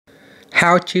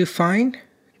how to find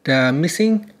the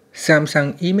missing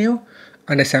Samsung email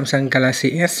on the Samsung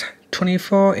Galaxy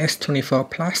S24,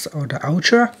 S24 Plus or the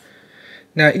Ultra.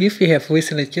 Now if you have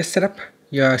recently just set up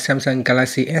your Samsung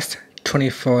Galaxy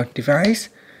S24 device,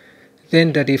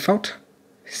 then the default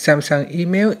Samsung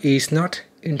email is not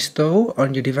installed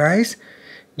on your device.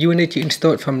 You will need to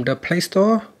install it from the Play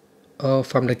Store or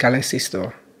from the Galaxy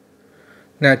Store.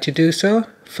 Now to do so,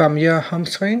 from your home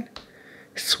screen,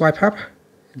 swipe up,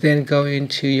 then go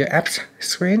into your apps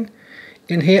screen.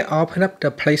 In here, open up the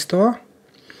Play Store.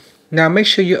 Now make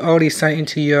sure you already sign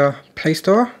into your Play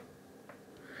Store.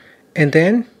 And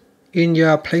then in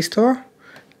your Play Store,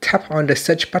 tap on the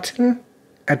search button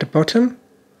at the bottom.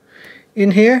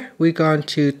 In here, we're going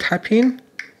to type in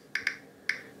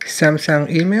Samsung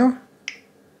email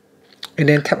and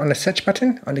then tap on the search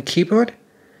button on the keyboard.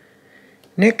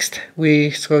 Next, we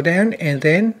scroll down and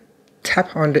then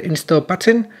tap on the install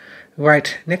button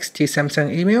right next to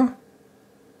Samsung email.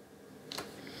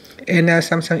 And now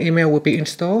Samsung email will be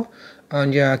installed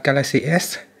on your Galaxy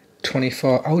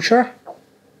S24 Ultra.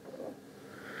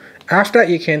 After,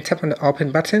 you can tap on the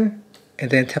open button and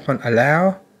then tap on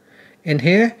allow. And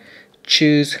here,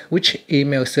 choose which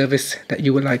email service that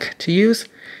you would like to use.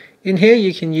 In here,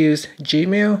 you can use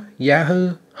Gmail,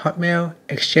 Yahoo, Hotmail,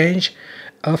 Exchange,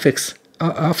 Office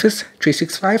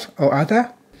 365 or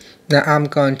other. Now I'm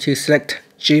going to select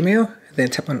Gmail, then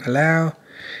tap on allow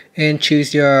and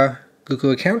choose your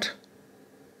Google account.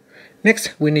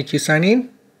 Next, we need to sign in.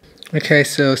 Okay,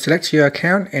 so select your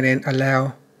account and then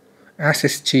allow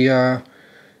access to your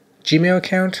Gmail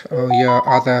account or your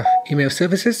other email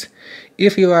services.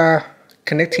 If you are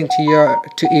connecting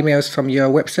to emails from your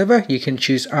web server, you can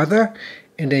choose other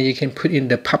and then you can put in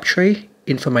the pub tree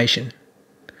information.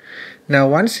 Now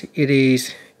once it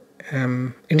is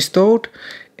installed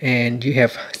and you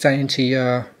have signed into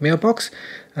your mailbox,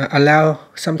 allow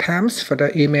sometimes for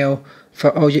the email,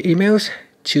 for all your emails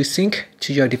to sync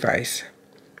to your device.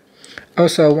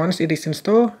 Also, once it is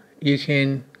installed, you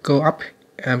can go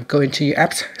into your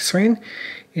apps screen.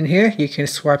 In here, you can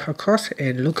swipe across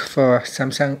and look for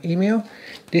Samsung email.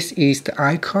 This is the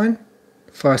icon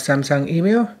for Samsung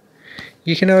email.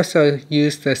 You can also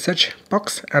use the search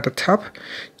box at the top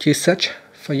to search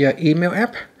for your email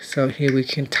app. So here we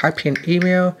can type in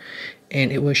email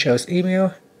and it will show us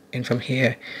email. And from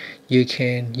here, you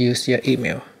can use your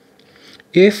email.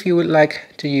 If you would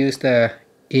like to use the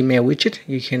email widget,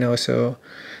 you can also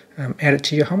add it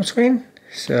to your home screen.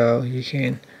 So you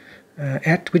can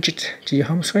add widget to your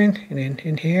home screen, and then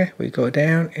in here we go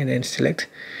down and then select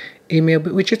email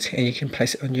widget and you can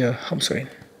place it on your home screen.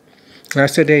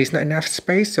 So there is not enough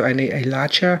space, so I need a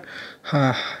larger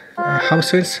home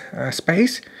screen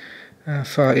space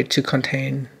for it to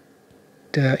contain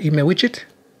the email widget.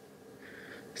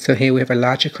 So here we have a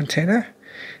larger container,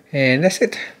 and that's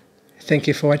it. Thank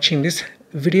you for watching this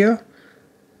video.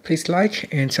 Please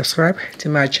like and subscribe to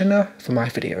my channel for my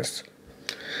videos.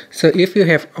 So if you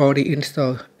have already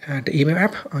installed the email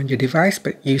app on your device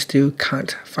but you still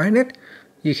can't find it,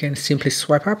 you can simply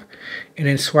swipe up and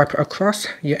then swipe across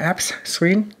your apps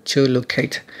screen to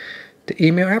locate the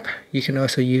email app. You can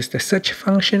also use the search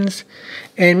functions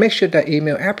and make sure the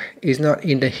email app is not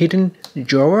in the hidden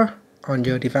drawer on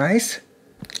your device.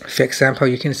 For example,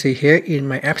 you can see here in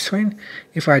my app screen,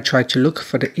 if I try to look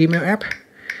for the email app,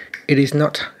 it is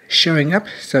not showing up,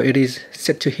 so it is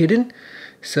set to hidden.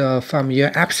 So from your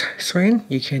apps screen,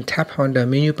 you can tap on the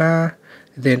menu bar,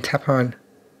 then tap on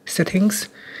settings.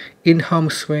 In home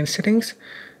screen settings,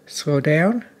 scroll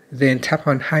down, then tap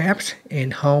on hide apps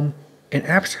in home and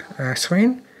apps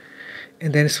screen,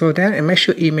 and then scroll down and make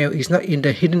sure email is not in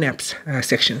the hidden apps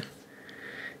section.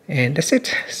 And that's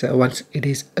it. So once it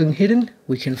is unhidden,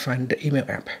 we can find the email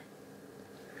app.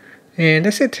 And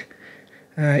that's it.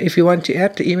 If you want to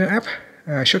add the email app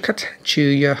shortcut to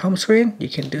your home screen, you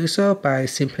can do so by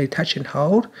simply touch and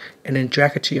hold and then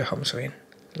drag it to your home screen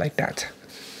like that.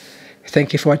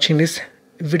 Thank you for watching this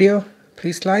video.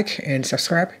 Please like and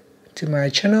subscribe to my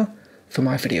channel for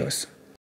my videos.